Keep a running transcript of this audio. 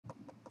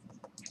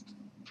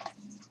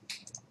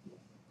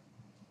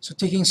So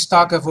taking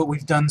stock of what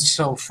we've done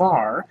so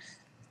far,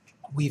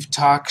 we've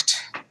talked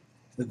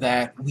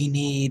that we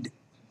need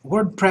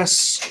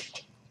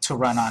WordPress to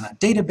run on a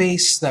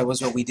database. That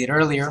was what we did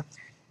earlier.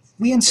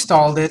 We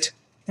installed it,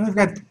 and we've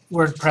got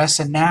WordPress,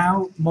 and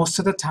now most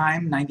of the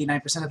time,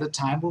 99% of the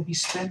time, we'll be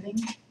spending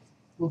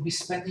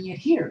it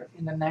here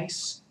in the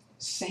nice,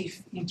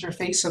 safe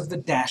interface of the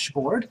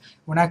dashboard.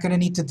 We're not going to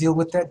need to deal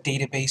with that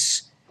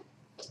database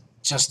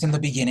just in the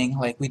beginning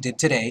like we did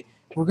today.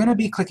 We're going to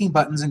be clicking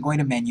buttons and going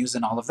to menus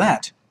and all of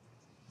that.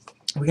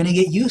 We're going to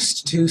get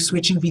used to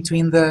switching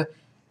between the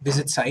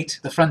visit site,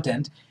 the front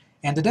end,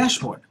 and the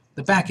dashboard,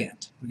 the back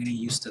end. We're going to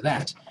get used to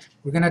that.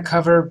 We're going to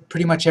cover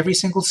pretty much every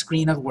single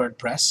screen of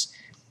WordPress,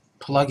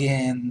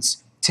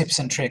 plugins, tips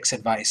and tricks,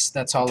 advice.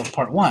 That's all of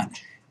part 1.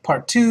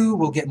 Part 2,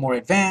 we'll get more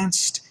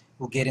advanced.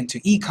 We'll get into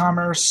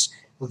e-commerce.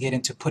 We'll get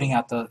into putting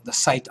out the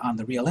site on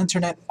the real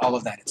internet, all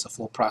of that. It's a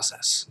full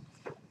process.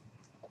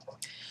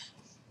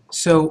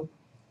 So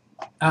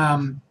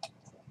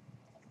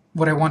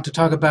what I want to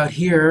talk about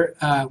here,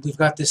 we've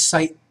got this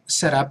site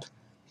set up,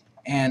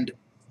 and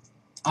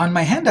on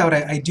my handout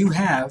I do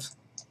have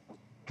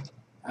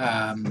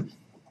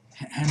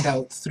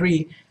handout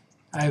 3.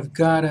 I've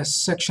got a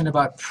section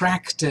about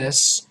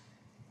practice.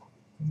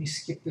 Let me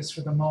skip this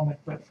for the moment,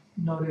 but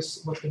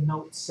notice what the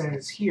note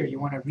says here. You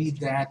want to read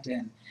that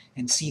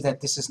and see that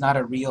this is not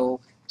a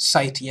real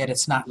site yet.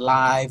 It's not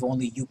live,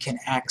 only you can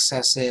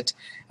access it.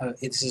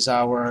 This is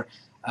our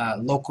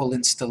local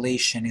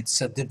installation. It's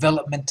a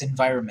development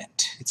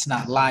environment. It's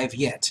not live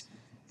yet.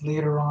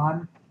 Later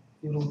on,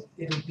 it'll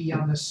be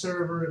on the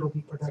server, it'll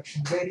be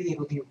production ready,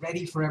 it'll be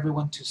ready for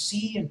everyone to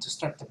see and to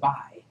start to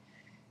buy.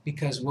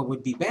 Because what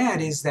would be bad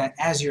is that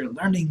as you're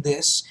learning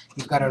this,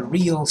 you've got a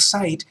real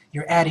site,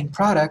 you're adding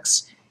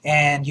products,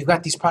 and you've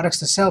got these products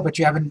to sell, but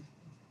you haven't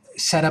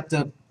set up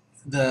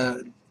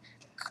the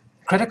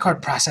credit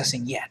card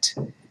processing yet.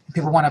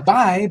 People want to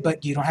buy,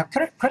 but you don't have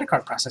credit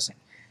card processing.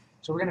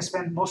 So we're going to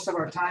spend most of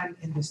our time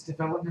in this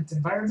development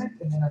environment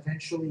and then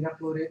eventually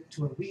upload it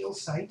to a real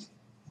site.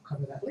 We'll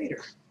cover that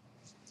later.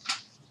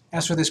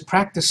 As for this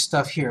practice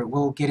stuff here,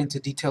 we'll get into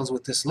details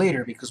with this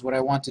later, because what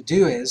I want to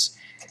do is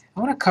I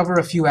want to cover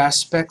a few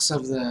aspects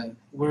of the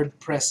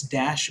WordPress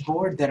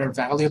dashboard that are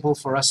valuable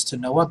for us to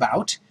know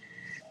about,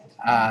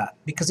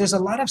 because there's a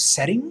lot of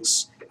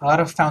settings, a lot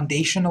of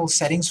foundational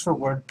settings for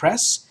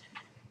WordPress,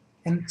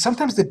 and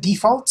sometimes the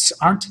defaults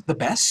aren't the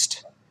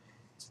best.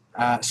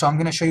 So I'm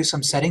going to show you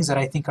some settings that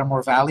I think are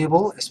more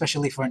valuable,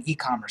 especially for an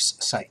e-commerce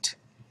site.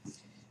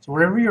 So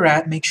wherever you're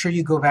at, make sure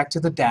you go back to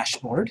the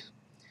dashboard.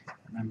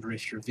 Remember,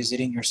 if you're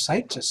visiting your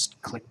site,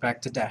 just click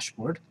back to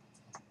dashboard.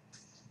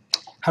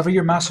 Hover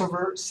your mouse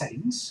over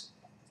settings.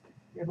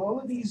 You have all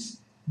of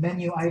these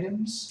menu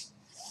items.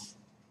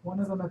 One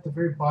of them at the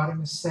very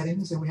bottom is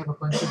settings, and we have a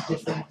bunch of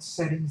different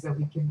settings that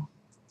we can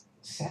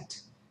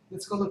set.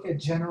 Let's go look at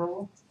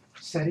general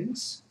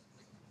settings.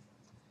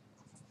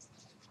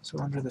 So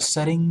under the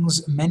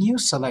settings menu,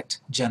 select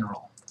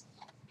general.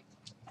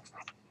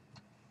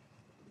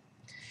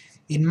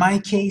 In my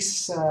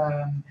case,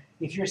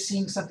 if you're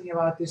seeing something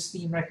about this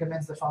theme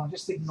recommends the following,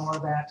 just ignore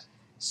that.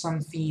 Some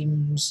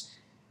themes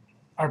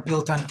are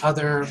built on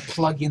other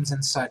plugins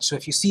and such. So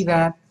if you see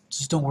that,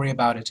 just don't worry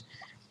about it.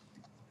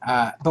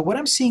 But what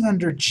I'm seeing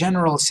under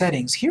general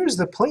settings, here's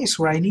the place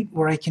where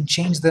I can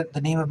change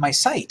the name of my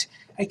site.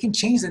 I can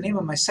change the name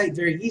of my site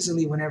very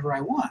easily whenever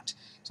I want.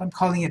 So I'm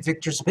calling it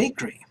Victor's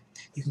Bakery.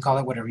 You can call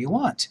it whatever you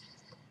want.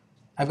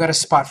 I've got a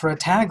spot for a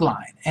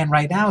tagline, and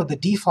right now the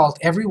default,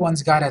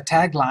 everyone's got a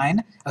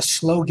tagline, a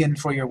slogan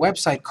for your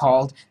website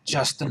called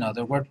just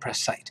another WordPress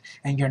site,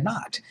 and you're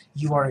not.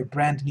 You are a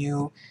brand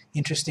new,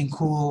 interesting,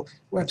 cool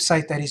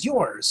website that is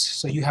yours,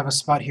 so you have a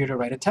spot here to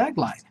write a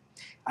tagline.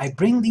 I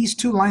bring these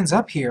two lines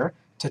up here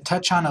to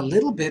touch on a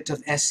little bit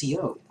of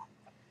SEO.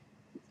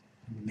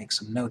 Let me make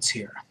some notes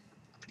here.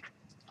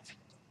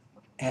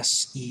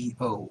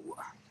 SEO.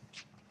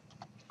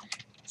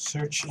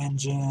 Search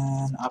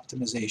engine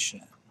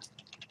optimization.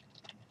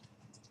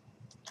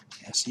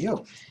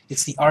 SEO.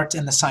 It's the art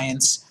and the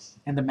science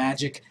and the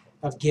magic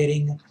of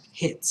getting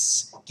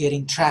hits,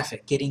 getting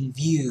traffic, getting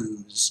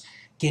views,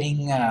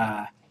 getting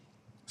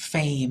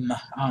fame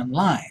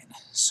online.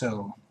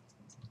 So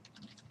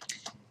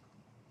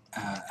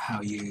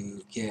how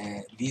you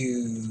get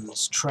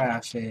views,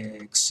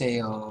 traffic,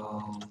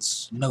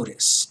 sales,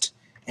 noticed,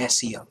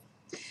 SEO.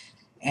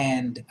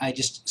 And I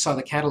just saw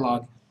the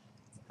catalog.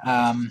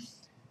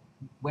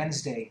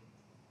 Wednesday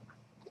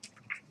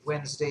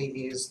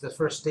is the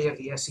first day of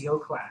the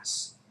SEO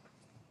class.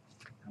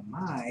 Now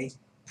my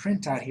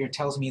printout here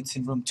tells me it's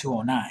in room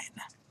 209.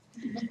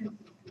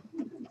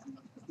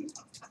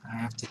 I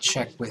have to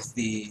check with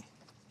the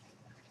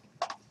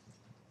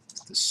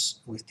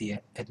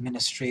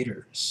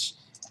administrators.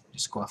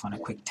 Just go off on a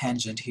quick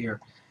tangent here.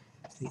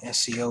 The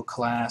SEO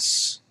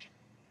class,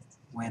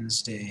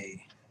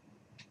 Wednesday,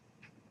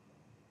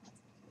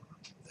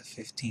 the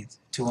 15th,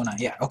 209.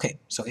 Yeah, okay.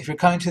 So if you're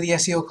coming to the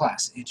SEO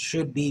class, it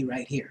should be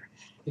right here.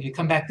 If you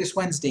come back this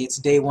Wednesday, it's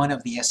day 1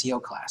 of the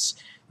SEO class,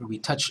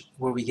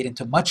 where we get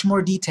into much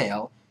more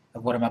detail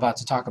of what I'm about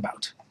to talk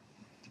about.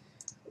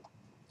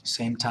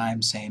 Same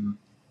time, same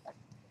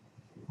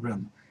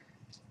room.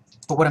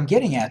 But what I'm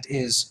getting at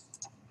is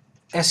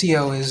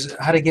SEO is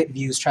how to get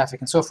views,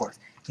 traffic, and so forth.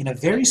 In a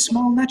very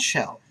small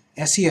nutshell,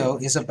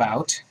 SEO is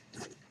about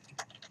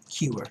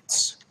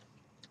keywords.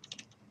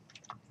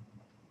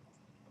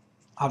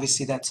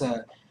 Obviously, that's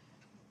a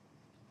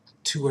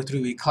 2 or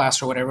 3 week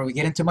class or whatever. We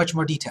get into much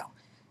more detail.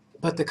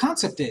 But the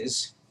concept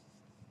is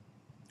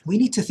we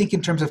need to think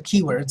in terms of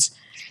keywords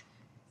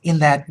in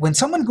that when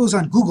someone goes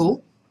on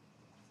Google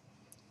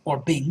or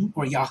Bing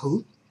or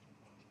Yahoo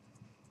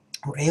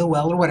or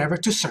AOL or whatever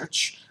to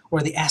search,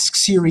 or they ask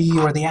Siri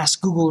or they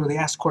ask Google or they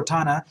ask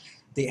Cortana,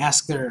 they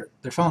ask their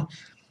phone,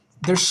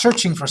 they're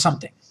searching for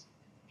something,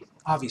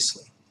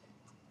 obviously.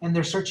 And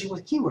they're searching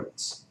with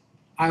keywords.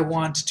 I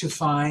want to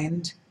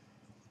find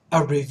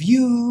a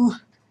review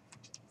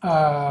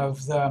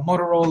of the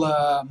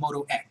Motorola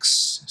Moto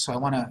X. So I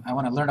want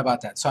to learn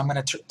about that. So I'm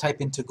going to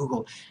type into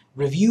Google,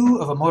 review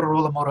of a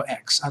Motorola Moto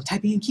X. I'm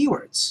typing in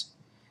keywords.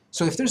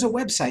 So if there's a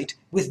website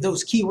with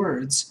those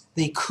keywords,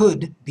 they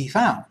could be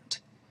found.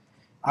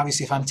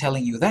 Obviously, if I'm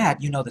telling you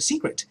that, you know the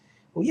secret.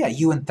 Well, yeah,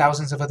 you and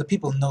thousands of other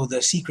people know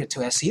the secret to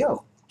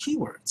SEO,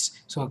 keywords.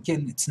 So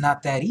again, it's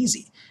not that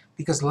easy,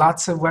 because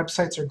lots of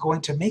websites are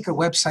going to make a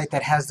website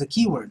that has the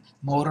keyword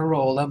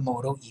Motorola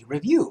Moto E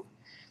review.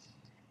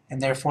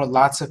 And therefore,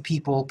 lots of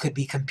people could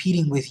be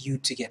competing with you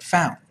to get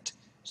found.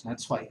 So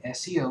that's why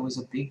SEO is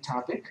a big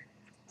topic.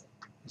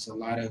 There's a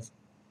lot of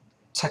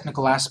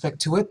technical aspect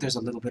to it. There's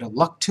a little bit of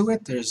luck to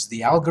it. There's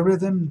the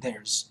algorithm.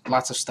 There's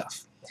lots of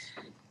stuff.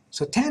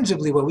 So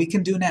tangibly, what we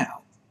can do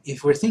now,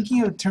 if we're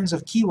thinking in terms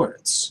of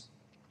keywords,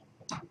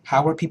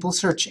 how are people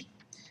searching?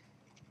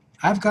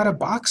 I've got a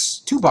box,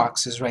 2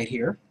 boxes right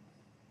here,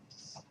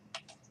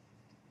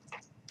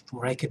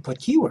 where I could put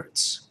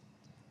keywords,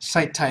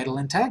 site title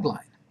and tagline.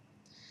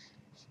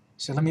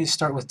 So let me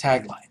start with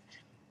tagline.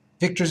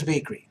 Victor's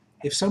Bakery.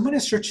 If someone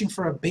is searching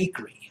for a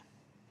bakery,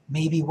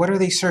 maybe what are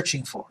they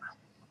searching for?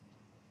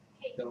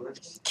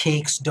 Donuts.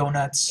 Cakes,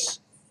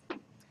 donuts,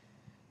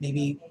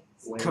 maybe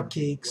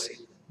cupcakes,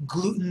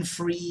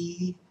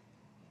 gluten-free,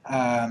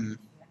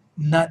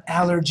 nut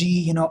allergy,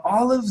 you know,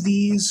 all of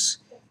these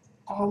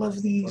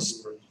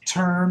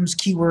terms,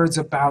 keywords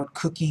about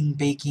cooking,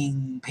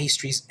 baking,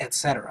 pastries,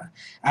 etc.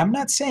 I'm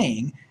not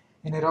saying,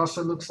 and it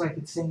also looks like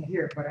it's saying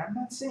here, but I'm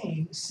not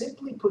saying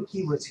simply put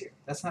keywords here.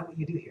 That's not what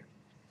you do here.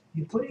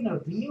 You put in a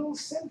real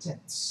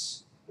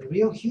sentence, a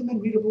real human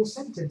readable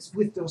sentence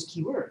with those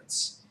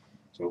keywords.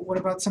 So what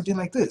about something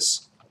like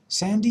this?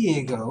 San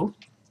Diego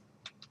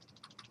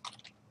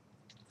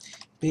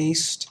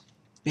based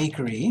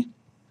bakery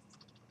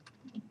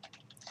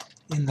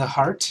in the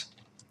heart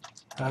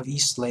of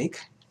East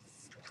Lake,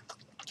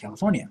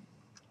 California.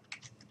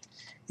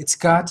 It's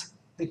got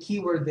the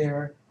keyword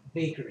there,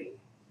 bakery,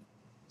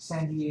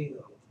 San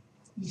Diego,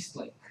 East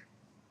Lake.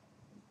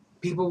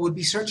 People would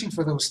be searching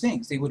for those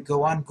things. They would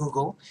go on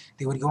Google,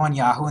 they would go on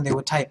Yahoo, and they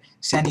would type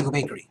San Diego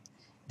Bakery.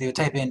 They would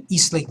type in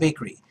East Lake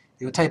Bakery.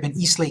 They would type in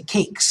East Lake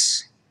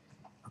Cakes.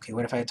 Okay,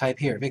 what if I type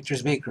here,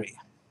 Victor's Bakery,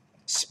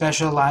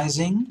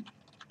 specializing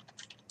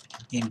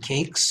in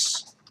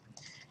cakes,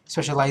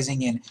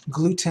 specializing in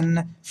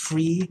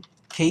gluten-free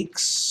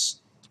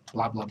cakes,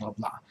 blah, blah, blah,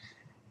 blah.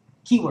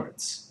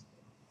 Keywords.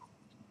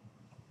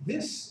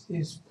 This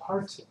is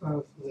part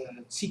of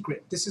the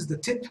secret. This is the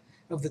tip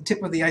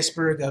of the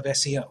iceberg of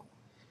SEO.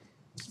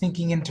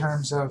 Thinking in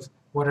terms of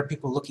what are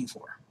people looking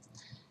for.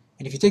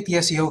 And if you take the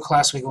SEO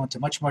class, we go into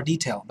much more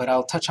detail, but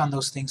I'll touch on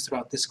those things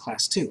throughout this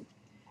class too.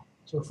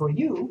 So for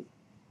you,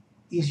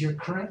 is you're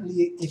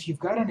currently, if you've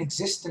got an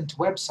existent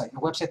website, a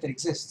website that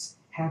exists,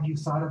 have you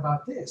thought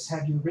about this?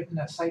 Have you written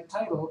a site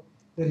title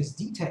that is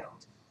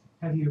detailed?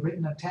 Have you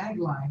written a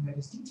tagline that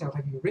is detailed?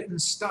 Have you written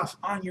stuff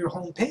on your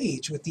home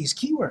page with these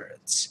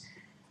keywords?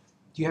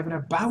 Do you have an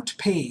about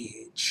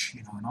page?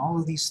 You know, and all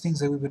of these things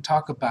that we would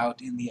talk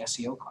about in the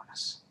SEO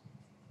class.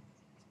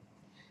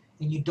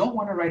 And you don't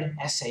want to write an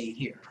essay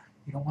here.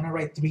 You don't want to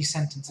write 3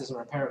 sentences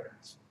or a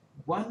paragraph.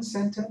 1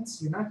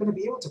 sentence, you're not going to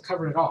be able to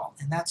cover it all,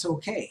 and that's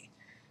okay,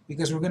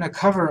 because we're going to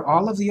cover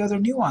all of the other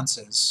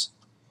nuances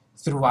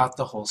throughout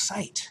the whole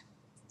site.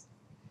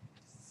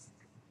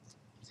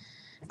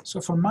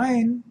 So for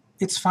mine,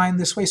 it's fine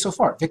this way so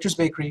far. Victor's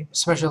Bakery,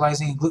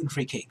 specializing in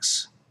gluten-free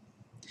cakes.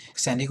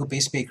 San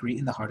Diego-based bakery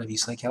in the heart of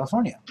East Lake,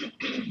 California.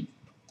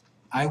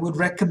 I would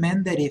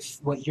recommend that if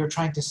what you're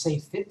trying to say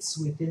fits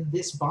within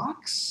this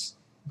box,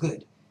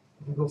 good.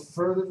 If you go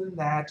further than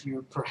that,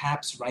 you're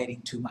perhaps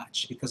writing too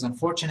much, because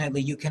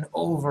unfortunately you can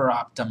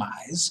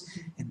over-optimize,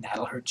 and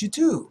that'll hurt you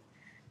too.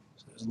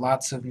 So there's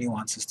lots of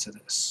nuances to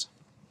this.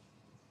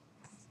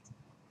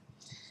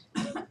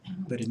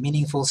 But a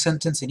meaningful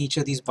sentence in each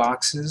of these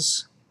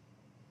boxes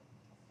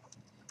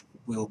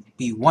will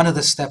be one of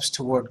the steps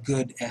toward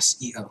good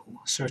SEO,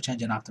 search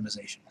engine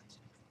optimization.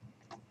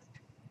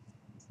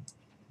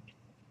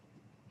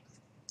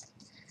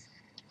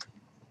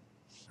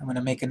 I'm going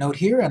to make a note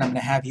here, and I'm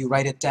going to have you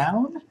write it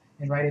down,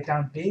 and write it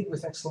down big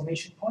with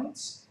exclamation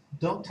points.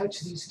 Don't touch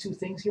these 2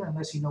 things here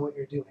unless you know what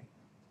you're doing.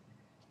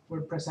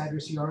 WordPress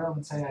address, URL,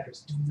 and site address.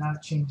 Do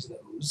not change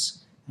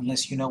those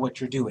unless you know what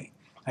you're doing.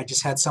 I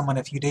just had someone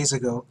a few days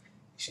ago,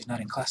 she's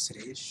not in class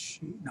today, is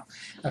she? No.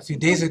 A few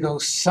days ago,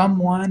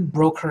 someone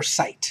broke her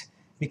site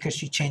because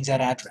she changed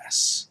that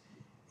address.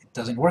 It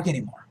doesn't work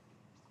anymore.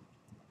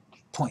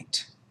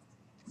 Point.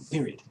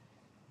 Period.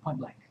 Point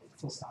blank.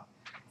 Full stop.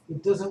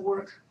 It doesn't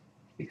work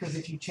because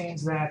if you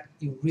change that,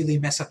 you really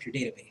mess up your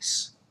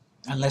database,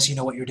 unless you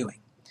know what you're doing.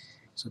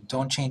 So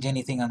don't change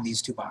anything on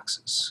these two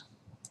boxes.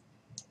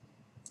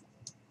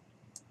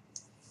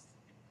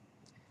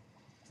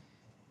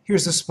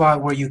 Here's the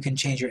spot where you can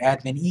change your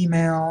admin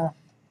email.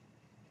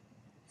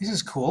 This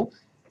is cool.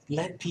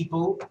 Let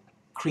people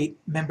create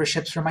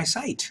memberships for my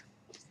site.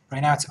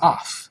 Right now it's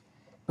off.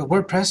 But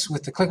WordPress,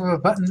 with the click of a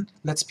button,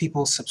 lets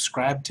people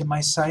subscribe to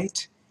my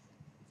site,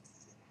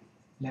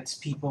 lets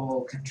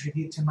people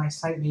contribute to my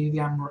site. Maybe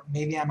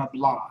I'm a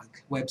blog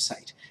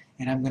website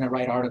and I'm going to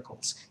write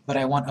articles, but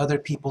I want other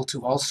people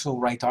to also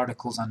write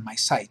articles on my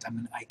site.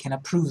 I can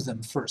approve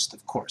them first,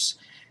 of course,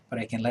 but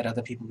I can let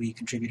other people be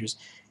contributors.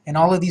 And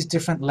all of these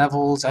different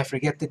levels, I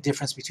forget the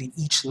difference between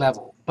each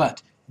level,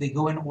 but they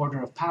go in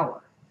order of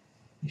power.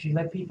 If you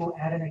let people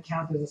add an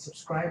account as a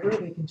subscriber,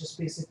 they can just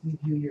basically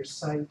view your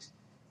site,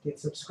 get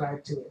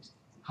subscribed to it.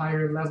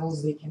 Higher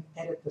levels, they can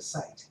edit the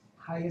site.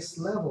 Highest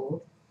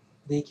level,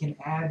 they can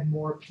add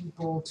more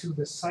people to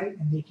the site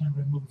and they can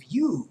remove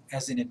you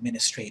as an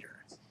administrator.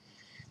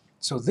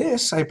 So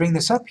this, I bring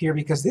this up here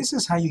because this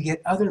is how you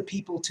get other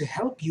people to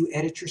help you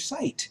edit your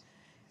site.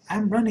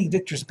 I'm running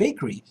Victor's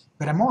Bakery,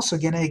 but I'm also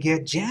going to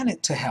get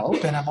Janet to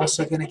help, and I'm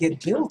also going to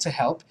get Bill to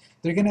help.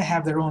 They're going to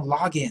have their own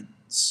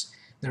logins,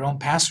 their own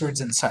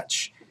passwords and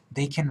such.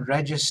 They can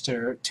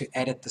register to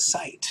edit the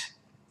site.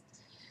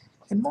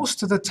 And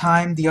most of the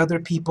time, the other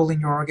people in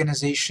your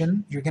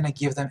organization, you're going to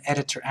give them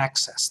editor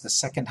access, the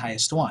second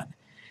highest one.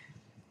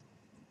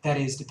 That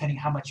is, depending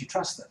how much you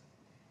trust them.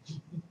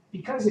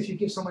 Because if you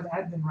give someone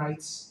admin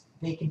rights,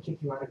 they can kick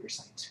you out of your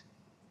site.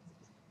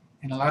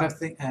 And a lot of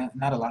things,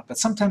 not a lot, but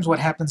sometimes what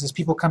happens is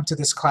people come to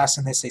this class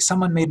and they say,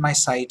 someone made my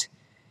site,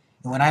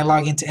 and when I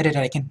log in to edit it,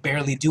 I can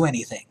barely do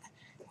anything.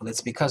 Well, it's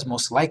because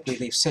most likely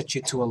they've set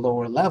you to a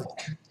lower level.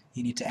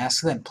 You need to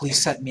ask them,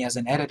 please set me as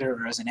an editor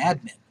or as an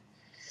admin.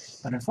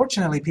 But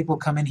unfortunately, people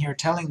come in here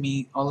telling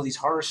me all of these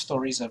horror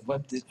stories of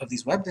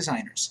these web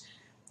designers.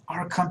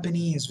 Our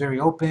company is very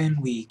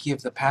open. We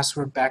give the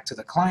password back to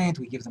the client.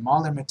 We give them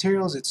all their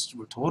materials.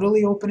 We're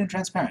totally open and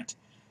transparent.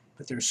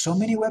 But there's so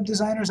many web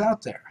designers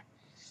out there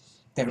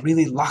that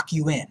really lock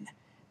you in,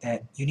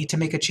 that you need to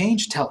make a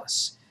change, tell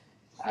us.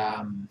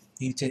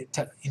 You need to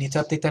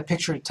update that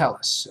picture, tell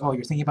us. Oh,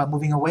 you're thinking about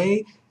moving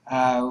away?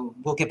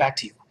 We'll get back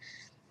to you.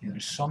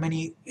 There's so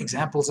many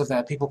examples of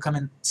that. People come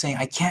in saying,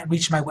 I can't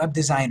reach my web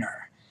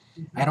designer.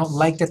 I don't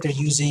like that they're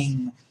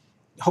using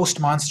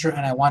HostMonster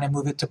and I want to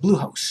move it to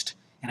Bluehost.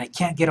 And I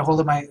can't get a hold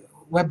of my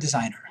web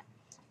designer.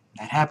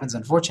 That happens,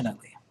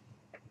 unfortunately.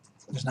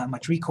 There's not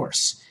much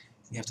recourse.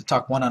 You have to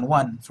talk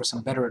one-on-one for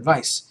some better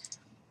advice.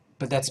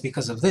 But that's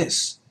because of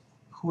this.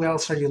 Who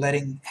else are you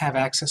letting have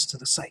access to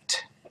the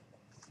site?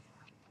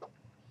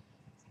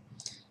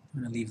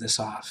 I'm going to leave this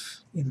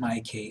off in my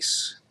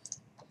case.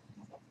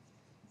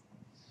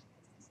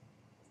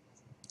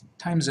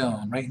 Time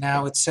zone. Right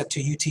now it's set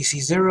to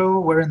UTC 0.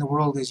 Where in the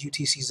world is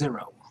UTC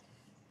 0?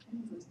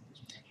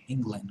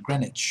 England,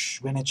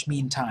 Greenwich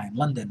Mean Time,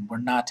 London. We're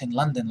not in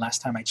London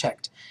last time I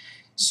checked.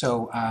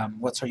 So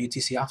what's our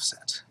UTC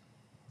offset?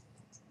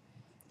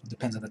 It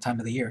depends on the time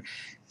of the year.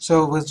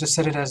 So we'll just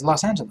set it as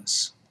Los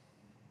Angeles.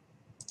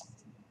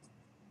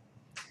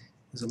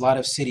 There's a lot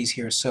of cities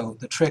here, so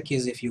the trick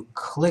is if you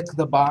click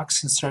the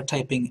box and start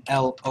typing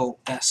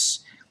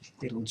LOS,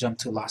 it'll jump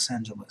to Los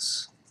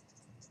Angeles.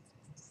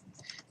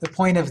 The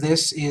point of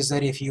this is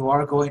that if you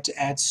are going to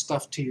add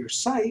stuff to your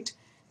site,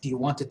 do you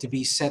want it to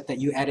be set that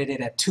you added it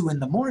at 2 in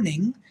the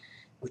morning,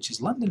 which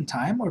is London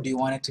time, or do you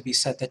want it to be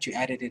set that you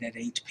added it at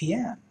 8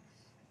 p.m.?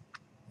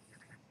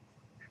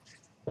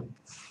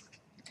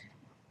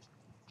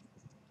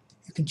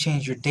 You can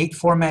change your date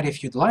format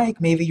if you'd like.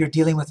 Maybe you're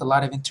dealing with a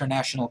lot of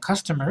international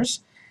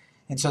customers,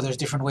 and so there's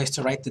different ways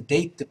to write the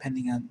date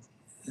depending on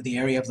the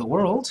area of the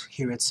world.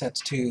 Here it's set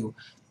to,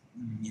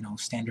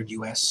 standard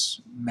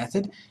US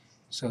method,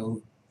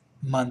 so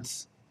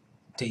month,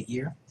 date,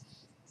 year.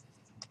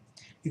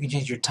 You can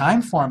change your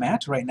time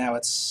format. Right now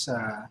it's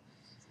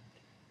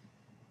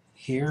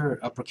here,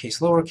 uppercase,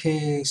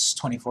 lowercase,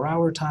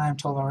 24-hour time,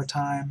 12-hour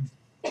time.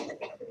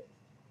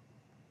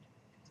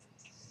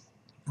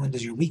 When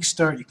does your week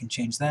start? You can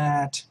change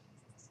that.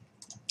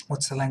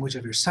 What's the language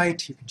of your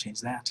site? You can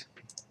change that.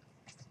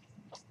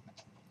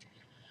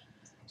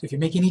 So if you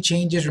make any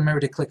changes, remember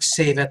to click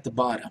Save at the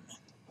bottom.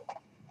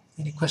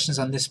 Any questions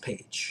on this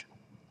page?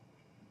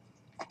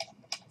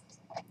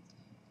 All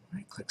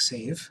right, click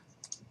Save.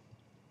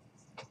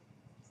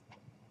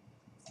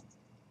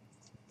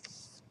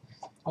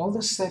 All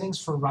the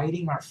settings for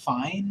writing are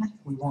fine.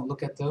 We won't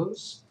look at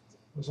those.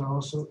 Those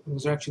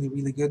are actually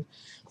really good.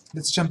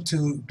 Let's jump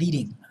to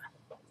reading.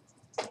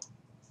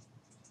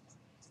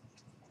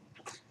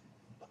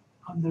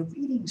 on the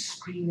reading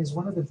screen is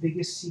one of the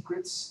biggest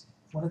secrets,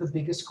 one of the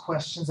biggest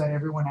questions that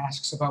everyone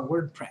asks about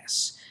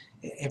WordPress.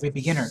 Every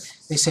beginner,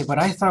 they say, but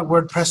I thought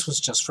WordPress was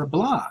just for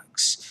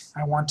blogs.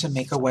 I want to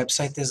make a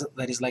website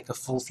that is like a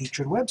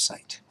full-featured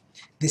website.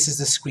 This is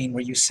the screen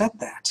where you set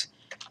that.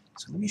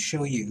 So let me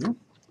show you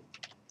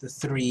the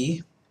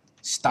 3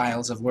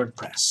 styles of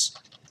WordPress.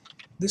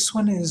 This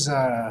one is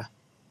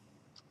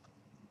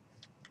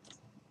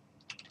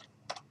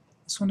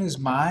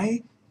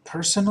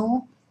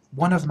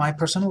one of my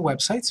personal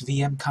websites,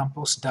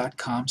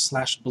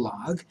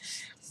 vmcompost.com/blog.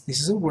 This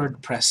is a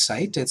WordPress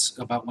site. It's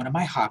about one of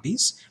my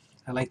hobbies.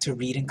 I like to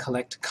read and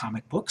collect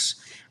comic books.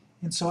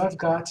 And so I've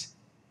got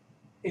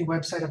a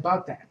website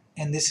about that.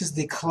 And this is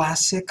the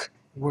classic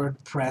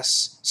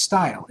WordPress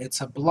style. It's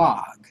a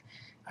blog.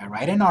 I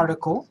write an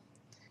article,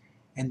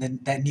 and then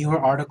that newer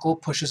article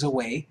pushes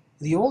away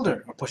the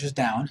older, or pushes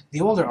down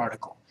the older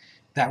article.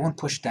 That one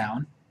pushed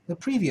down the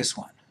previous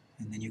one.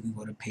 And then you can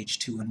go to page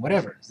 2 and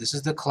whatever. This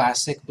is the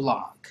classic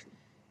blog.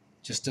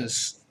 Just a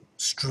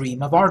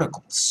stream of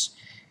articles.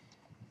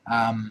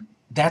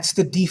 That's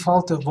the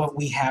default of what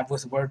we have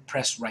with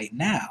WordPress right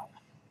now.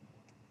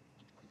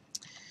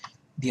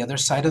 The other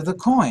side of the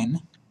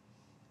coin,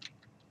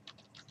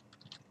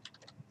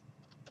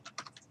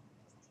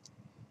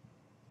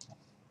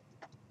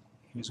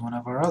 here's one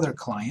of our other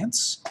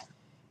clients.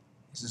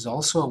 This is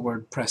also a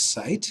WordPress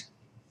site.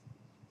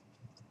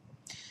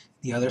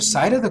 The other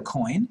side of the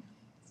coin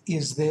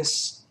is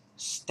this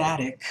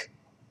static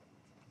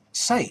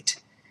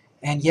site.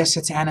 And yes,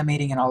 it's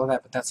animating and all of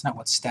that, but that's not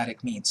what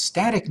static means.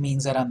 Static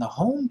means that on the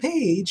home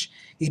page,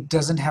 it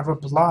doesn't have a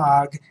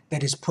blog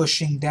that is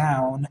pushing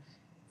down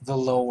the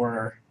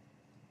lower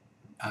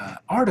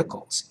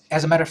articles.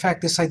 As a matter of fact,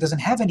 this site doesn't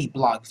have any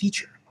blog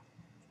feature.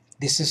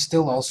 This is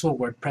still also a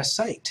WordPress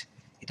site.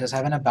 It does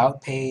have an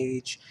about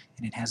page,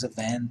 and it has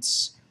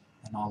events,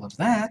 and all of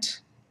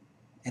that.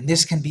 And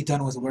this can be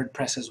done with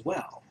WordPress as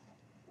well.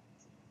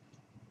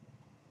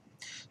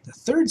 The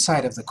third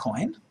side of the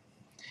coin,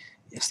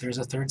 yes, there's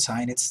a third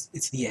side, it's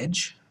the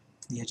edge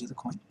of the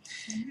coin.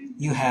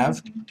 You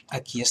have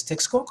Aquí está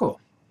Texcoco.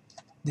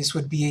 This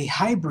would be a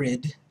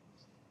hybrid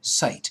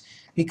site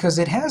because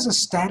it has a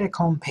static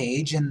home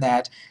page in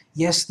that,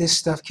 yes, this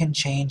stuff can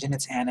change and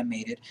it's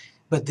animated,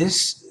 but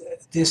these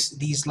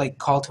like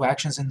call to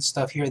actions and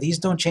stuff here, these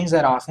don't change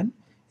that often.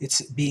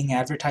 It's being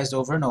advertised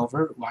over and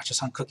over. Watch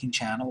us on Cooking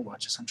Channel,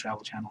 watch us on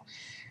Travel Channel,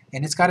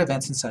 and it's got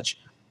events and such.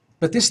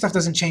 But this stuff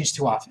doesn't change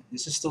too often.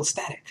 This is still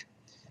static.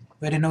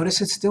 But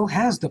notice it still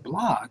has the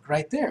blog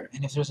right there.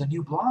 And if there's a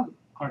new blog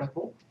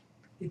article,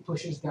 it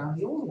pushes down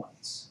the old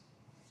ones.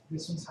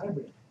 This one's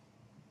hybrid.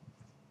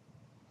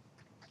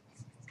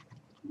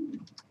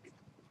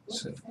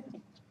 So,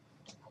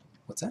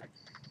 what's that?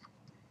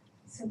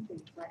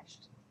 Something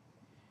flashed.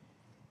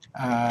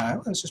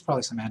 Well, it's just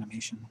probably some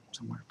animation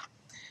somewhere.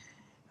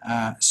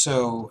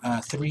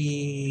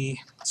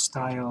 3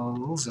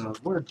 styles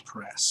of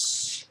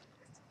WordPress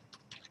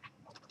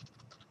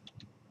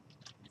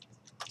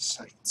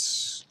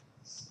sites.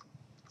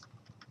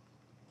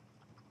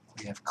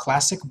 We have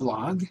classic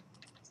blog.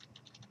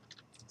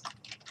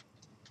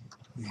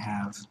 We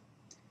have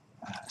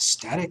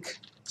static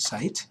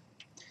site.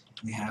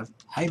 We have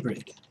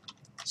hybrid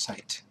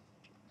site.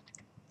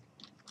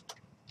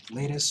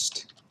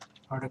 Latest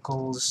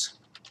articles,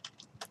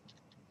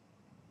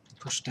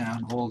 push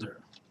down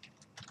older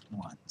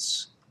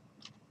ones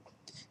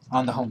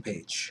on the home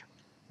page.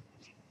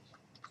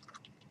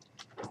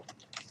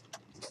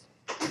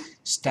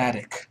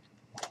 Static,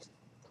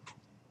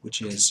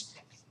 which is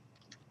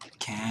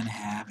can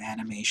have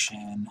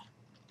animation,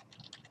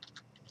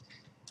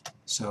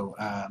 so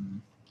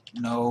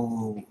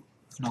no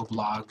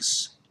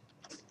blogs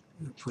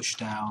push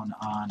down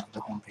on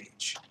the home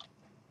page.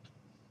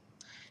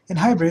 And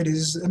hybrid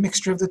is a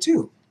mixture of the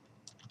two.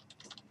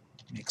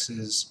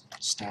 Mixes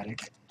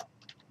static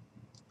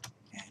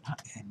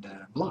and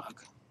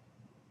blog,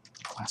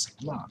 classic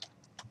blog.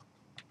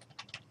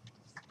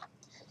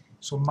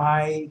 So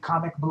my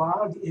comic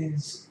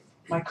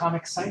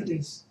site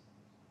is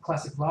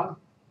classic blog.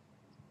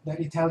 That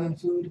Italian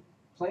food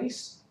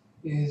place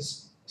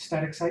is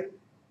static site,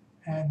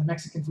 and the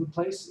Mexican food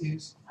place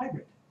is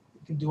hybrid.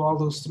 You can do all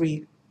those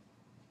 3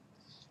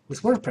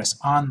 with WordPress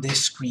on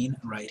this screen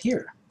right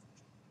here.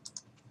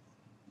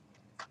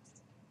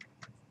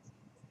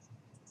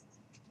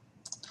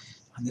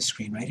 On this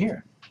screen right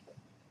here.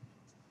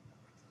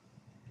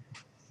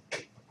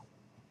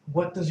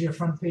 What does your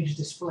front page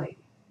display?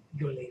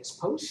 Your latest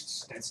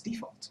posts, that's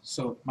default.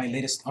 So my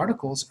latest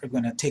articles are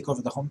going to take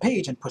over the home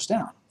page and push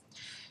down.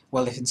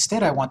 Well, if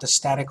instead I want a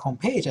static home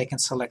page, I can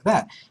select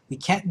that. We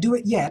can't do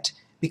it yet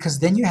because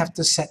then you have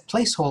to set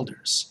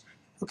placeholders.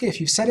 Okay,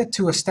 if you set it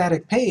to a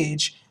static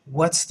page,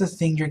 what's the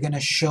thing you're going to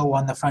show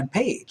on the front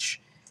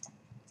page?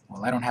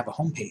 Well, I don't have a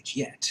home page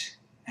yet.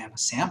 I have a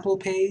sample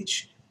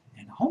page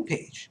and a home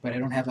page, but I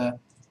don't have a,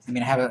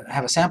 I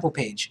have a sample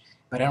page,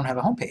 but I don't have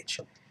a home page.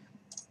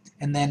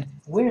 And then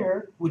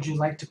where would you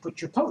like to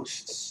put your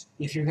posts?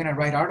 If you're going to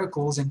write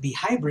articles and be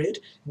hybrid,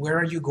 where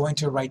are you going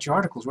to write your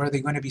articles? Where are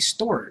they going to be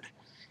stored?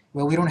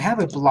 Well, we don't have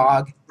a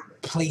blog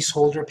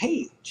placeholder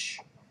page.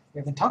 We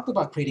haven't talked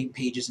about creating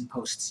pages and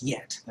posts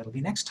yet. That'll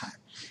be next time.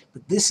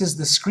 But this is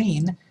the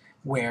screen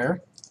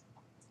where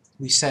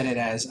we set it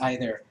as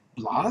either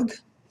blog,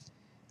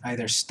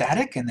 either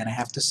static, and then I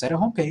have to set a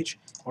home page,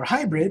 or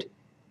hybrid,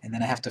 and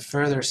then I have to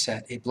further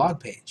set a blog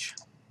page.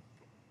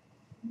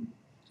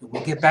 So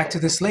we'll get back to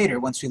this later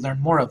once we learn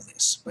more of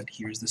this, but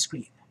here's the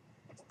screen.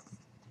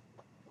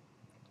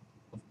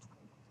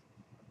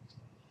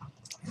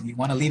 And you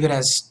want to leave it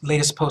as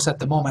latest post at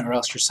the moment or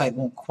else your site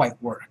won't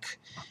quite work.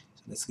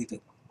 So let's leave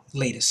it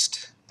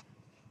latest.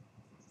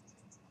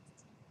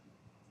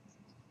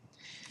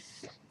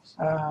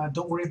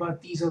 Don't worry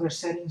about these other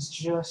settings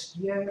just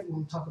yet.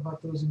 We'll talk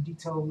about those in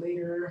detail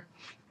later.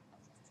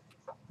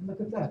 And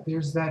look at that.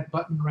 There's that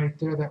button right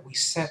there that we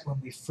set when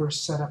we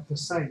first set up the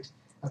site.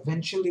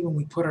 Eventually, when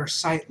we put our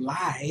site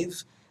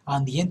live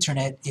on the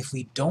internet, if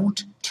we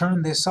don't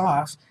turn this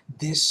off,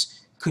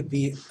 this could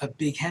be a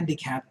big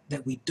handicap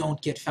that we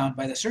don't get found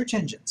by the search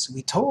engines.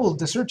 We told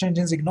the search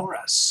engines ignore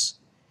us.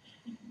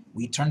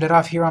 We turned it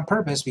off here on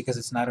purpose because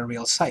it's not a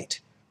real site.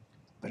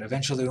 But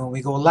eventually when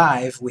we go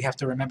live, we have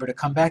to remember to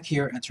come back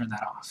here and turn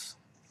that off.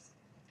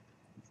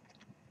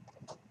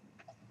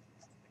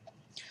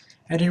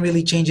 I didn't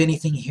really change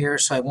anything here,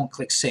 so I won't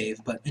click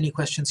save, but any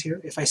questions here?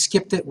 If I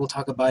skipped it, we'll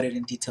talk about it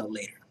in detail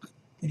later. But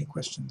any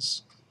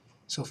questions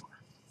so far?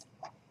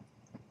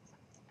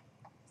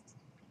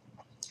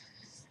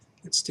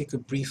 Let's take a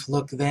brief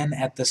look then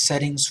at the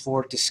settings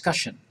for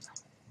discussion.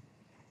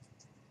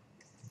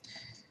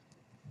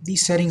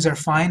 These settings are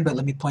fine, but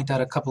let me point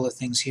out a couple of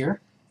things here.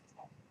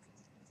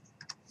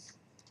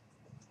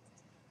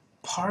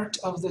 Part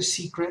of the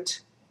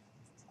secret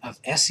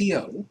of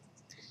SEO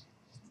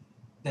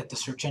that the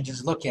search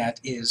engines look at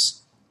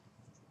is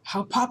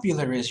how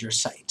popular is your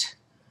site?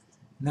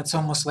 And that's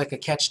almost like a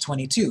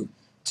catch-22.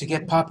 To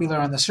get popular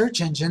on the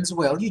search engines,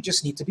 well, you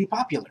just need to be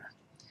popular.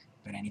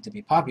 But I need to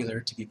be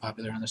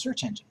popular on the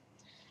search engine.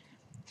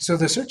 So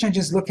the search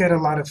engines look at a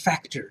lot of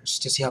factors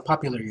to see how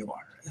popular you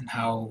are and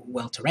how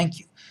well to rank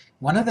you.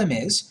 One of them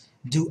is,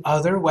 do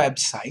other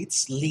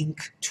websites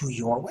link to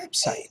your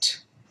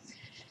website?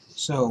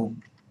 So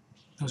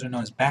those are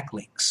known as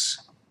backlinks.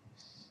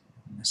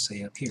 Let's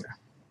say up here.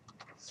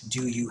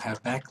 Do you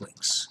have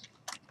backlinks?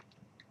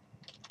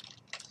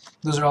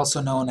 Those are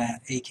also known as,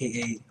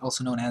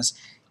 also known as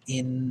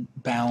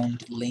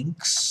inbound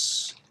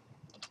links,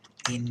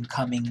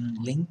 incoming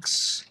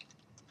links,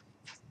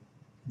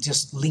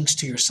 just links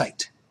to your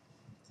site.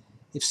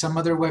 If some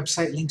other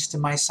website links to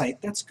my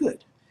site, that's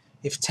good.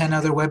 If 10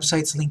 other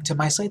websites link to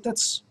my site,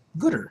 that's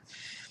gooder.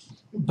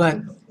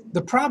 But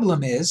the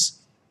problem is,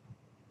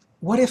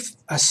 what if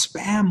a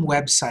spam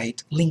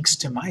website links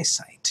to my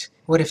site?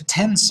 What if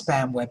 10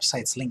 spam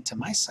websites link to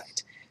my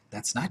site?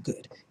 That's not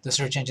good. The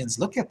search engines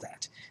look at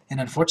that. And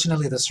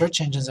unfortunately, the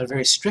search engines are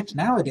very strict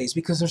nowadays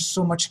because there's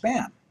so much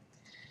spam.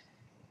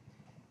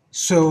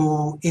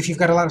 So if you've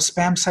got a lot of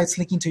spam sites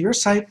linking to your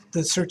site,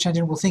 the search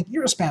engine will think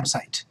you're a spam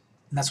site.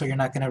 And that's why you're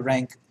not going to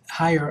rank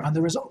higher on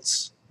the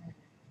results.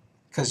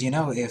 Because, you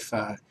know, if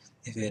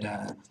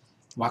it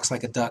walks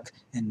like a duck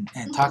and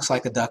talks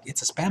like a duck,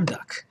 it's a spam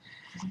duck.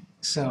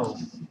 So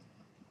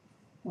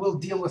we'll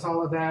deal with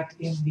all of that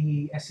in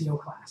the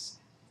SEO class.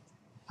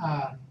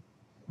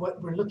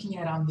 What we're looking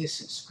at on this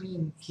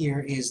screen here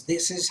is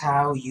this is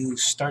how you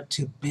start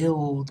to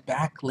build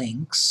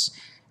backlinks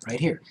right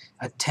here.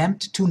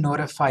 Attempt to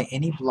notify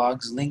any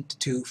blogs linked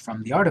to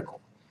from the article.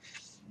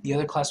 The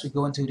other class we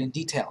go into it in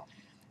detail.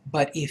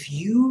 But if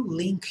you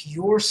link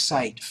your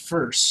site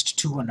first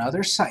to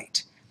another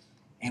site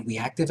and we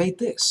activate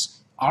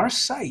this, our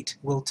site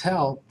will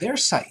tell their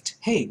site,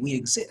 hey, we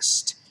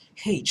exist.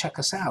 Hey, check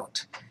us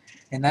out.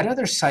 And that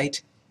other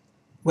site,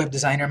 web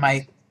designer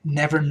might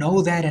never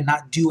know that and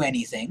not do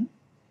anything,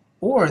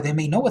 or they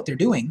may know what they're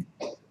doing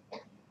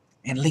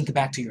and link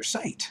back to your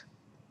site.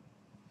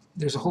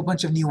 There's a whole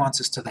bunch of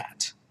nuances to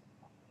that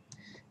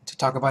to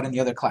talk about in the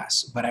other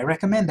class, but I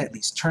recommend at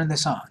least turn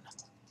this on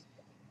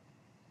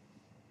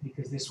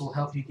because this will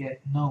help you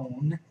get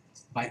known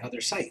by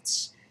other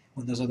sites.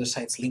 When those other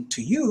sites link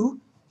to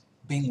you,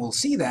 Bing will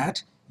see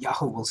that,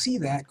 Yahoo will see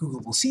that, Google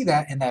will see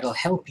that, and that'll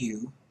help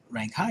you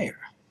rank higher.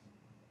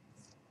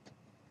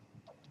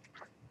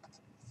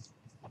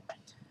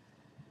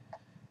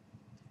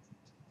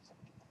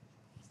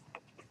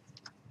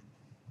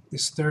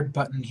 This third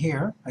button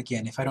here,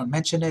 again, if I don't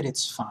mention it,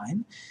 it's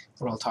fine,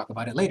 or I'll talk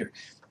about it later.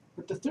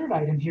 But the third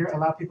item here,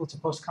 allow people to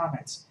post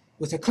comments.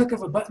 With a click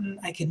of a button,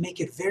 I can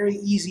make it very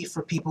easy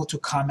for people to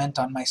comment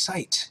on my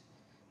site.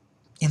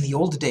 In the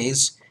old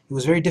days, it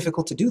was very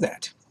difficult to do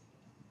that.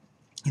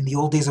 In the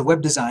old days of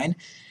web design,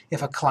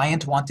 if a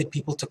client wanted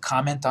people to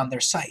comment on their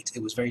site,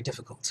 it was very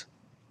difficult.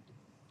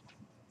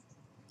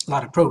 A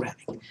lot of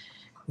programming.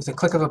 With a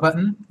click of a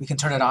button, we can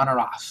turn it on or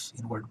off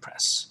in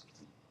WordPress.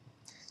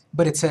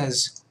 But it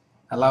says,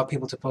 allow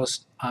people to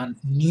post on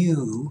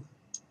new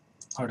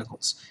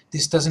articles.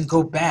 This doesn't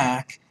go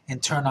back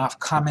and turn off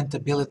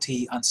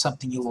commentability on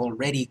something you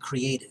already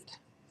created.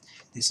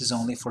 This is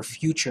only for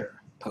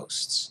future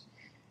posts.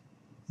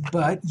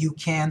 but you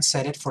can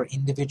set it for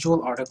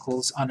individual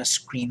articles on a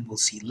screen we'll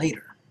see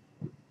later.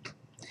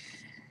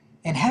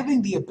 And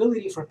having the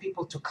ability for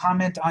people to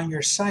comment on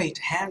your site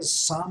has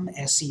some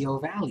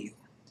SEO value.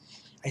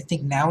 I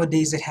think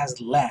nowadays it has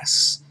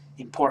less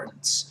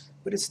importance,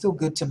 but it's still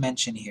good to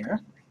mention here.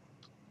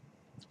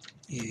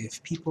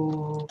 If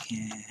people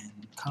can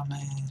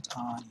comment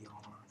on your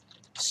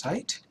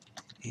site,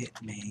 it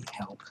may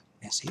help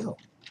SEO.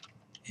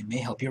 It may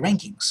help your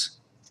rankings.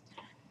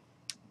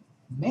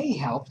 May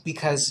help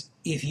because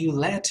if you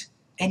let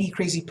any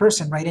crazy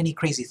person write any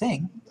crazy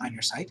thing on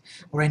your site,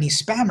 or any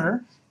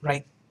spammer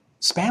write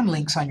spam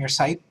links on your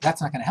site,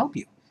 that's not going to help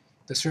you.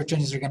 The search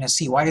engines are going to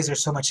see, why is there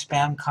so much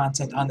spam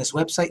content on this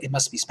website? It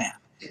must be spam.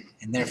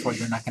 And therefore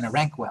you're not going to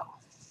rank well.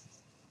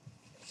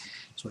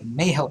 So it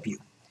may help you.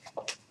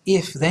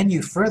 If then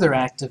you further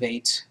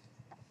activate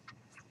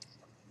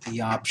the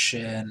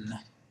option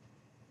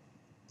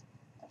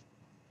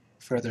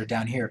further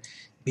down here,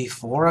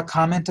 before a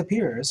comment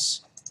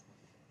appears,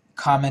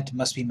 comment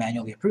must be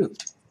manually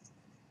approved.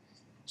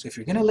 So if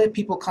you're going to let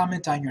people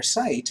comment on your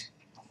site,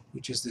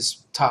 which is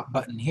this top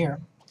button here,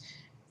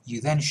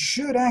 you then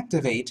should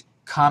activate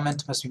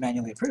comment must be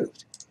manually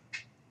approved.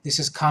 This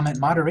is comment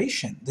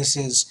moderation. This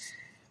is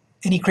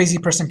any crazy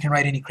person can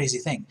write any crazy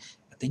thing.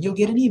 But then you'll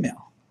get an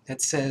email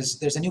that says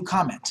there's a new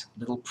comment,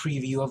 little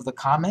preview of the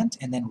comment,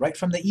 and then right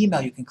from the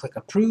email you can click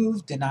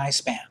approve, deny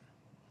spam.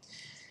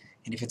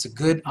 And if it's a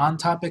good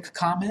on-topic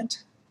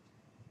comment,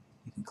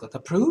 you can click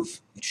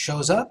approve, it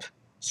shows up,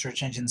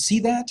 search engines see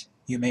that,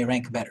 you may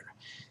rank better.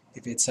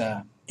 If it's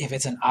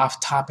an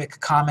off-topic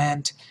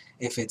comment,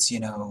 if it's,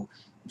 you know,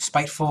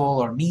 spiteful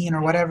or mean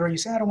or whatever, you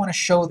say, I don't want to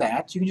show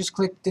that, you can just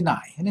click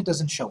deny, and it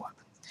doesn't show up.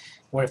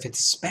 Or if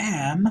it's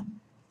spam,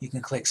 you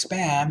can click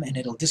spam, and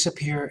it'll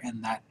disappear,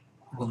 and that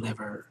will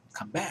never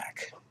come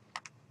back.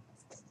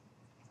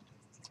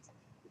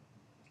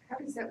 How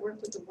does that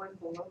work with the one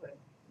below it?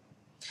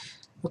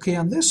 Okay,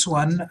 on this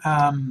one,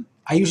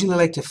 I usually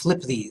like to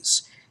flip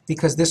these,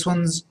 because this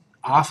one's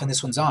off and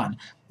this one's on.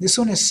 This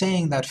one is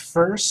saying that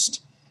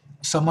first,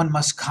 someone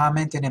must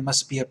comment and it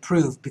must be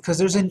approved, because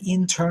there's an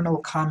internal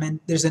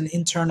comment, there's an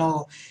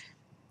internal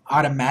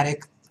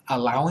automatic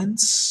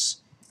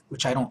allowance,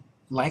 which I don't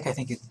like. I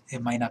think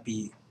it might not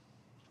be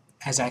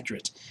as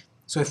accurate.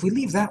 So if we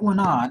leave that one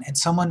on and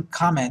someone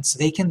comments,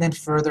 they can then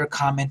further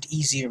comment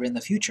easier in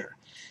the future.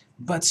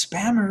 But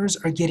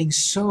spammers are getting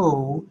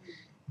so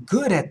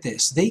good at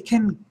this. They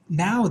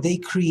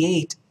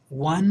create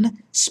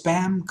one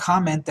spam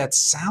comment that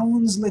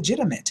sounds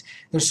legitimate.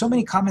 There's so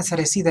many comments that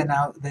I see that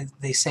now that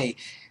they say,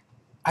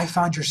 I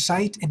found your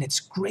site and it's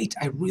great,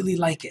 I really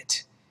like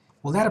it.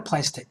 Well, that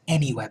applies to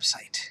any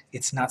website.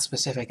 It's not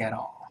specific at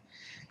all.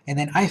 And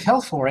then I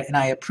fell for it and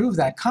I approved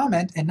that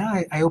comment, and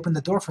now I open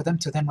the door for them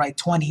to then write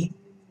 20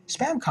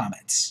 spam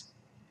comments.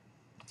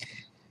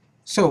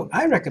 So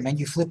I recommend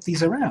you flip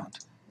these around.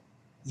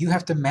 You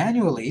have to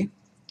manually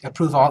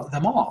approve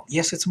them all.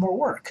 Yes, it's more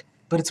work,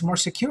 but it's more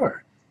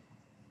secure.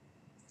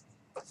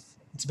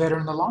 It's better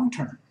in the long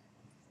term.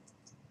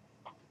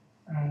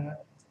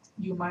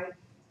 You might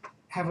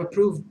have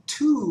approved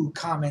 2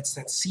 comments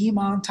that seem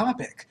on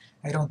topic.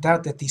 I don't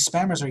doubt that these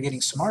spammers are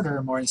getting smarter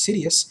and more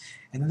insidious,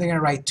 and then they're going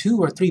to write 2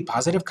 or 3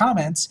 positive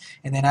comments,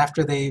 and then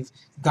after they've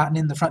gotten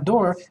in the front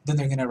door, then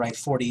they're going to write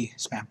 40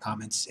 spam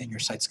comments, and your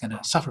site's going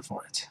to suffer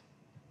for it.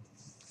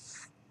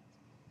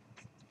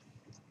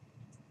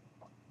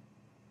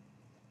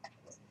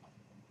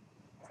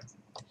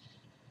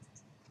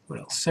 What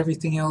else?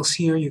 Everything else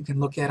here you can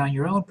look at on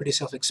your own, pretty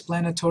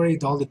self-explanatory.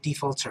 All the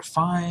defaults are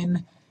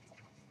fine.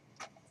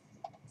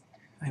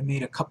 I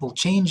made a couple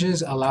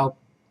changes, allow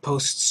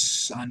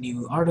posts on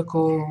new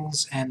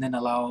articles, and then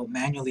allow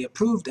manually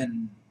approved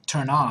and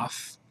turn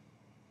off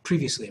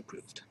previously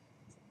approved.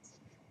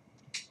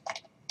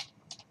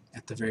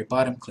 At the very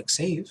bottom, click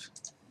Save.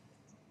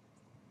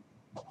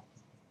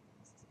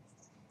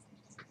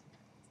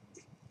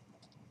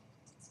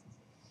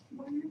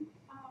 When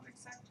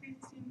exactly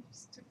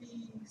seems to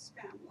be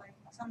spam? Like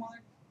some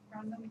other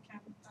random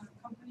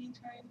company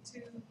trying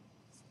to...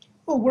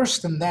 Well, worse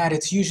than that,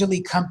 it's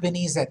usually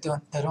companies that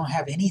don't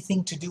have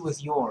anything to do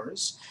with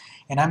yours.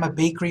 And I'm a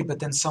bakery, but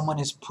then someone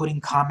is putting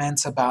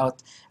comments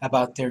about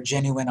their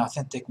genuine,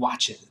 authentic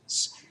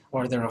watches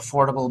or their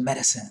affordable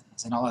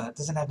medicines and all of that. It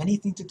doesn't have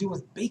anything to do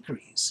with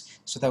bakeries,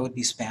 so that would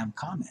be spam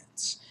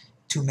comments.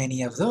 Too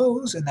many of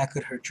those, and that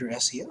could hurt your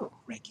SEO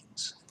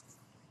rankings.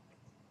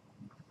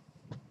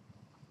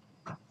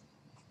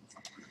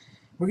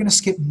 We're going to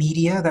skip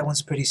media. That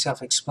one's pretty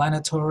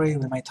self-explanatory.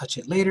 We might touch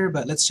it later,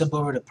 but let's jump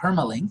over to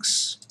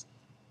permalinks.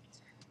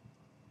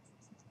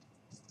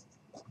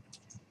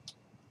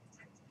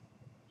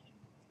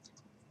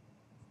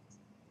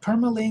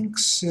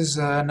 Permalinks is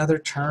another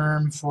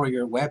term for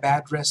your web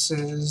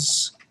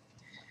addresses.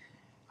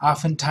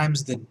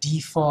 Oftentimes the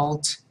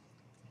default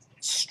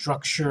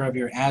structure of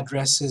your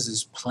addresses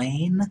is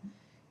plain.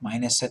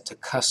 Mine is set to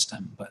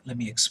custom, but let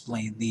me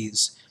explain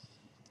these.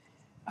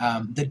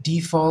 The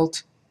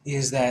default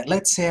is that,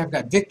 let's say I've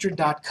got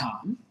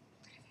victor.com,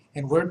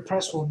 and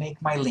WordPress will make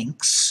my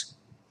links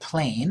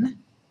plain.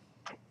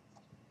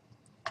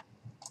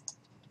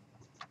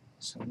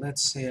 So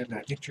let's say I've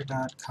got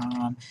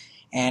victor.com,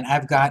 and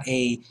I've got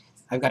a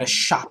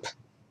shop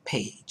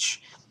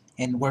page,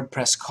 and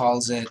WordPress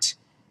calls it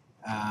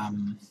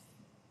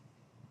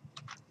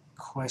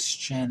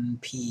question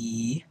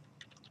P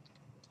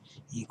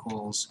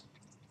equals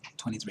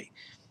 23.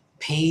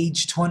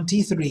 Page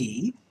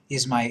 23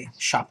 is my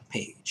shop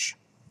page.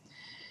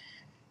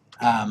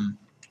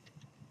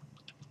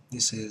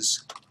 This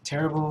is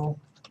terrible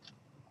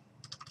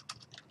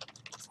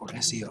for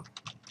SEO.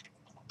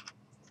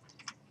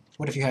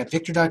 What if you had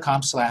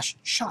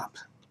victor.com/shop?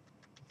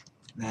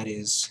 That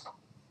is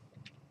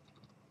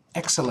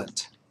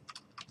excellent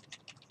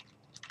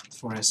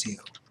for SEO.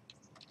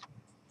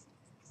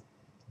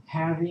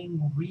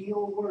 Having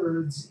real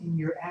words in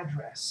your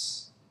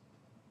address,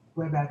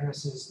 web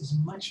addresses, is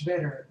much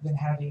better than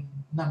having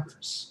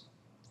numbers.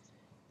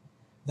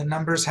 The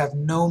numbers have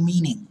no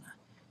meaning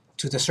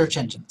to the search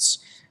engines.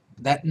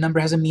 That number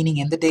has a meaning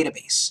in the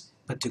database,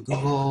 but to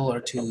Google or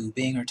to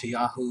Bing or to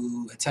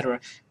Yahoo, etc.,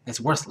 that's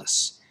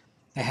worthless.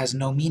 That has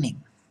no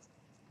meaning.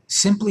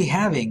 Simply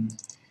having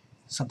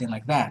something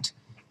like that,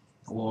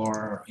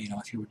 or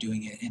if you were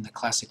doing it in the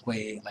classic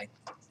way, like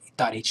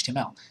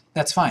 .html,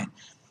 that's fine.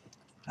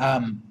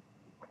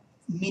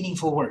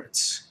 Meaningful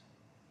words,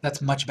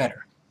 that's much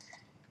better.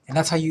 And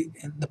that's how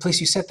and the place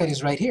you set that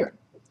is right here.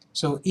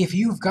 So if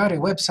you've got a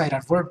website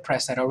on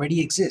WordPress that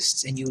already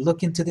exists, and you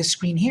look into this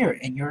screen here,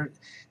 and you're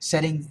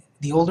setting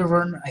the older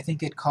version, I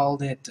think it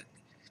called it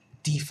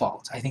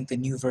default. I think the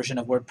new version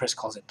of WordPress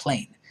calls it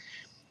plain.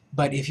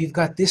 But if you've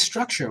got this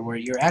structure where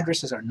your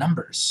addresses are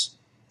numbers,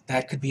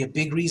 that could be a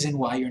big reason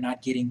why you're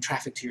not getting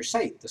traffic to your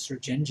site. The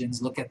search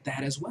engines look at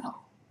that as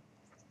well.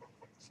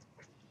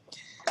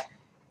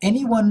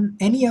 Any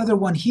other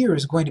one here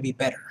is going to be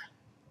better,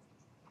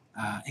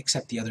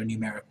 except the other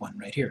numeric one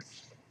right here.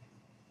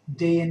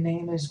 Day and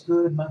name is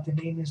good, month and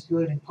name is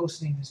good, and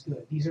post name is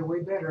good. These are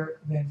way better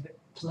than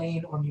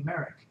plain or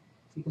numeric,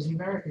 because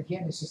numeric,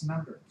 again, is just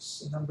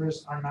numbers. And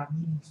numbers are not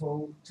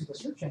meaningful to the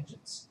search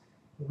engines.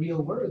 The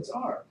real words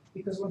are,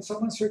 because when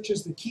someone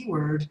searches the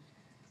keyword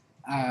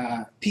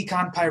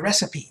pecan pie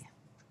recipe,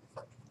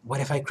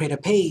 what if I create a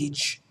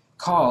page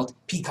called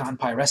pecan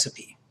pie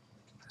recipe?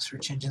 The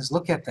search engines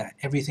look at that,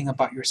 everything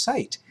about your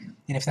site.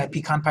 And if that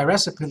pecan pie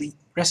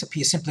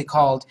recipe is simply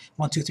called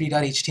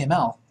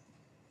 123.html,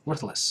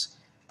 worthless.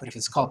 But if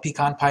it's called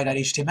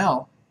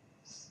pecanpie.html,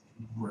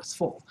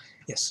 worthful.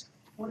 Yes?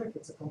 What if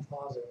it's a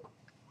composite?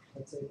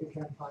 Let's say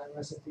pecan pie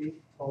recipe,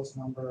 post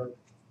number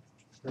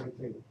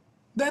 33.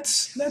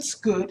 That's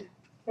good.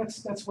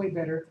 That's way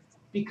better,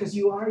 because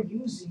you are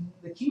using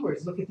the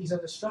keywords. Look at these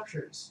other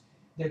structures.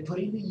 They're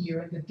putting the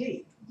year and the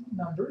date,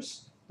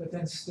 numbers, but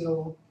then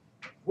still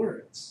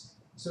words.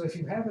 So if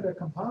you have it a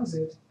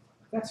composite,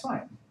 that's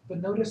fine.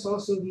 But notice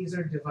also these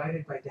are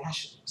divided by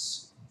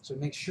dashes. So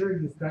make sure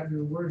you've got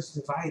your words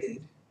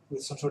divided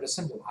with some sort of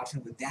symbol,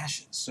 often with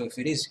dashes. So if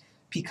it is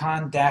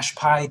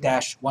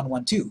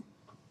pecan-pie-112,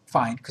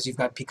 fine, because you've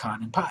got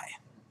pecan and pie.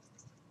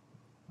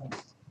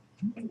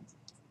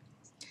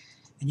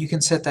 And you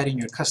can set that in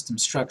your custom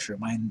structure.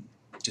 Mine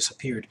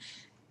disappeared.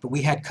 But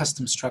we had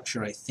custom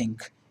structure, I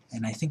think,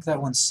 and I think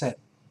that one's set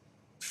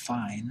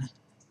fine.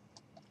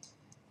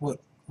 What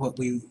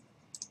we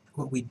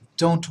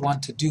don't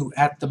want to do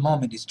at the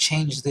moment is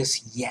change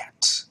this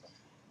yet.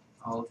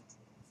 I'll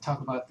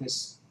talk about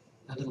this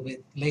a little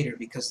bit later,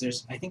 because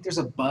I think there's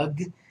a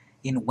bug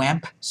in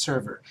WAMP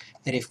server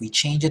that if we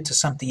change it to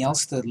something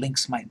else, the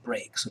links might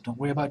break. So don't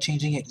worry about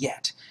changing it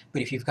yet.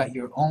 But if you've got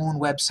your own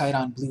website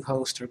on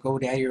Bluehost or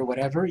GoDaddy or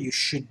whatever, you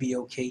should be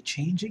okay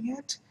changing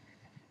it.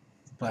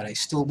 But I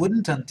still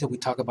wouldn't until we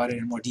talk about it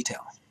in more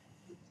detail.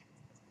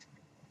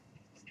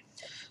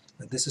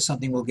 But this is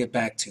something we'll get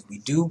back to. We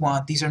do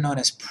want, these are known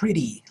as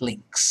pretty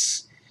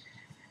links,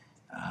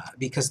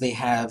 because they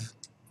have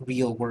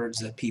real words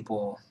that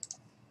people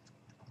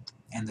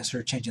and the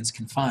search engines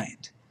can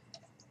find.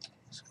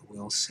 So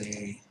we'll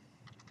say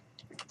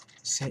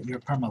set your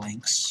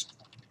permalinks,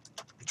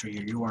 which are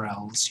your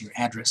URLs, your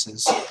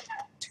addresses,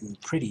 to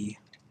pretty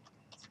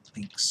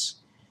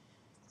links.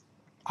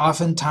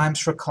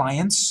 Oftentimes for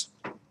clients,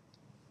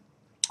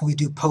 we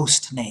do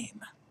post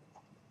name.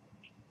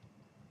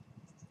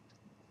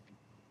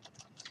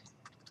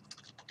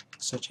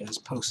 Such as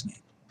post name.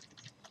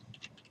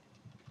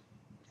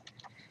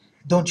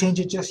 Don't change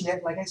it just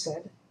yet, like I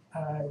said.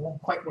 It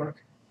won't quite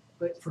work.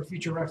 But for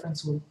future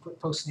reference, we'll put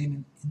post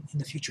name in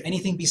the future.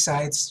 Anything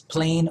besides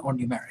plain or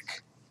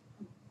numeric.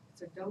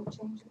 So don't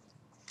change it?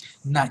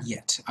 Not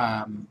yet.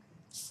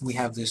 We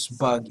have this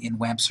bug in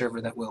WAMP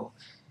server that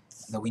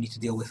we need to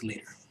deal with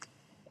later.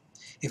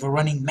 If we're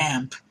running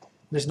MAMP,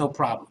 there's no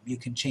problem. You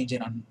can change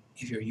it on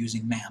if you're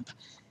using MAMP.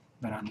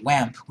 But on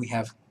WAMP, we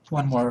have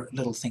one more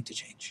little thing to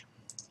change.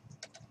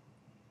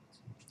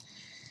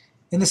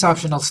 And this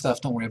optional stuff,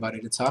 don't worry about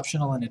it. It's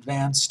optional and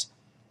advanced.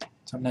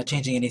 So I'm not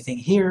changing anything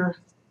here.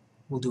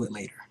 We'll do it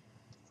later.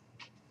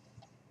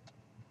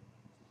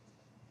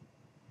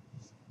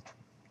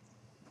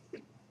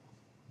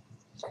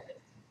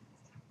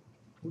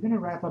 We're going to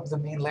wrap up the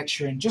main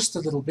lecture in just a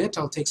little bit.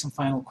 I'll take some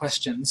final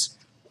questions.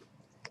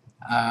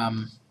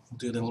 We'll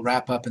do a little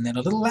wrap-up and then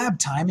a little lab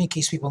time in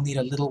case people need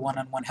a little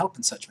one-on-one help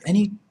and such.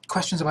 Any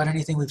questions about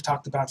anything we've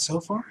talked about so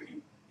far?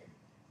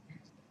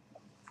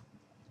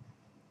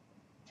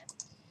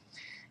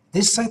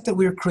 This site that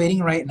we're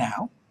creating right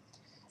now,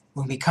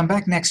 when we come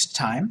back next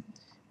time,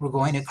 we're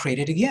going to create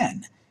it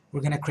again.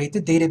 We're going to create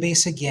the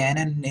database again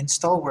and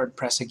install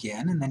WordPress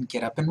again and then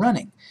get up and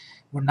running.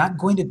 We're not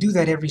going to do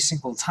that every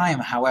single time,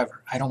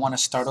 however. I don't want to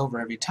start over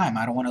every time.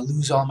 I don't want to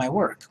lose all my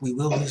work. We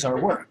will lose our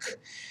work.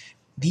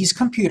 These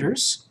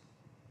computers,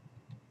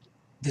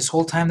 this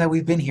whole time that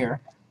we've been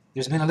here,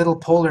 there's been a little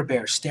polar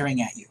bear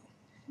staring at you.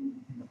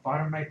 In the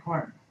bottom right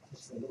corner,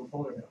 it's a little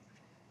polar bear.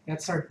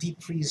 That's our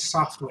deep freeze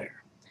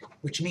software,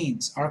 which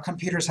means our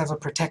computers have a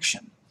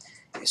protection.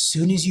 As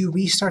soon as you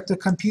restart the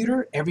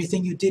computer,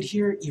 everything you did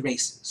here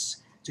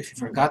erases. So if you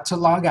forgot to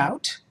log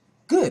out,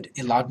 good,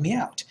 it logged me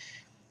out.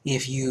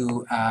 If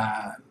you,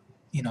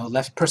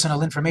 left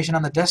personal information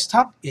on the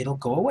desktop, it'll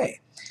go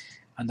away.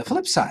 On the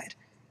flip side,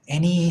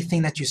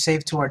 anything that you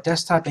save to our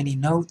desktop, any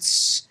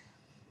notes,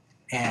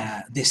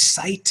 this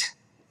site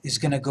is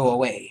going to go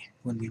away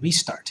when we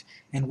restart.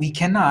 And we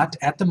cannot,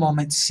 at the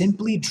moment,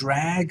 simply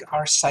drag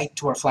our site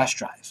to our flash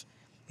drive.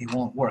 It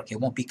won't work. It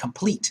won't be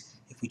complete.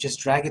 If we just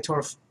drag it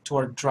to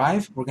our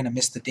drive, we're going to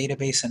miss the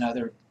database and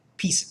other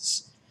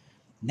pieces.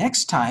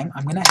 Next time,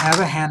 I'm going to have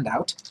a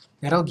handout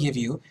that I'll give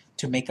you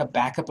to make a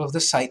backup of the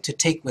site to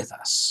take with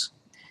us.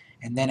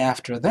 And then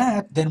after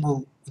that, then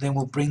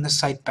we'll bring the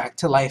site back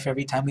to life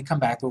every time we come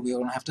back, where we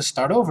won't have to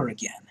start over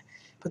again.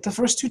 But the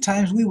first 2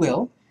 times we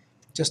will,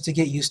 just to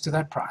get used to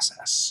that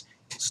process.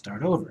 We'll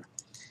start over.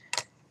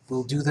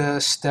 We'll do the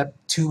step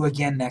 2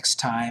 again next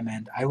time,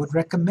 and I would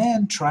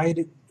recommend try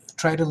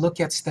to look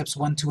at steps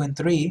 1, 2, and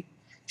 3,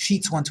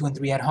 sheets 1, 2, and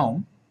 3 at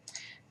home.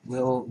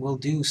 We'll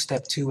do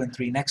step 2 and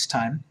 3 next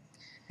time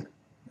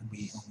when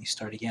we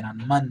start again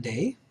on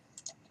Monday,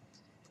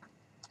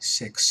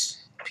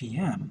 6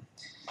 p.m.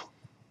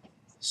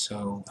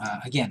 So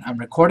again, I'm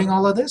recording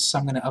all of this.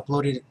 I'm going to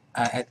upload it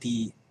at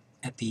the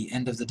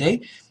end of the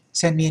day.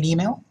 Send me an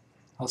email.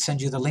 I'll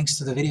send you the links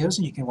to the videos,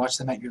 and you can watch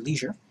them at your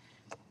leisure.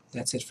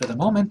 That's it for the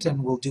moment,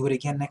 and we'll do it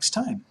again next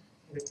time.